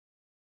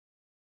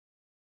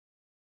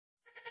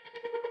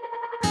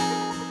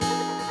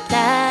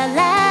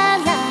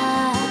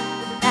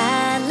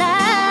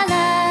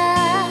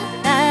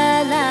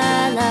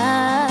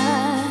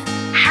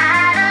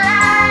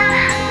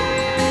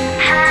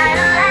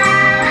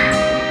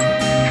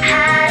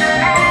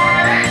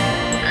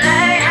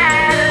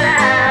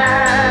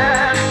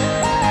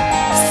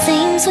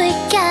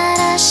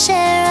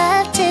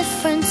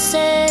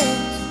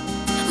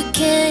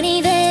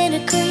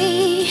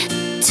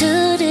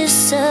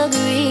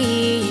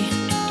agree.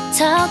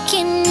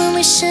 Talking when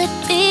we should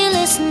be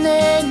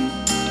listening.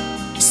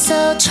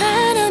 So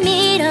trying to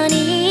meet our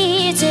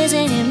needs is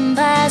an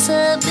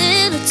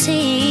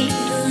impossibility.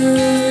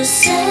 You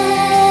say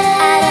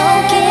I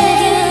don't give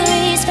you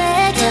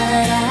respect,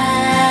 but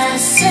I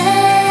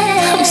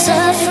say I'm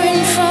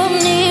suffering from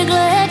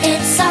neglect.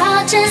 It's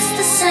all just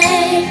the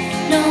same,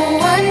 no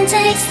one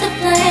takes the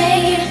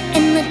blame,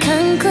 and the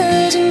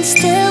conclusion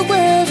still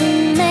will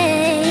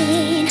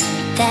remain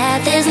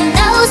that there's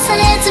no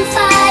sense in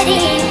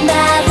fighting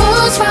about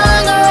who's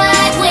wrong or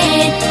right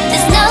when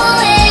there's no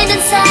end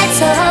in sight.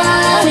 So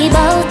we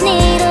both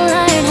need to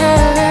learn how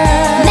to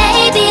love.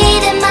 Maybe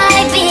there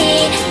might be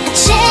a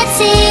chance,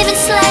 even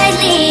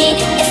slightly,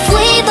 if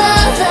we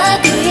both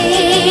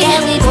agree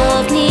that we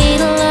both need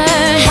to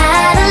learn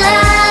how to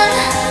love,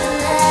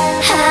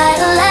 how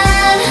to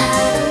love,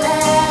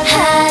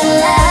 how to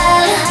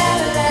love,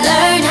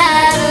 learn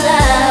how to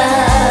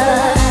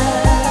love.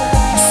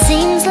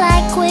 Seems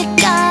like we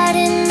got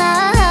in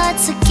our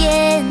hearts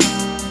again.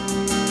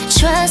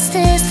 Trust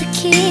is the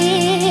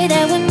key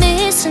that we're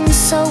missing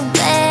so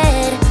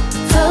bad.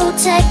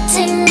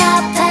 Protecting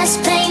our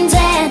past pains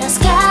and us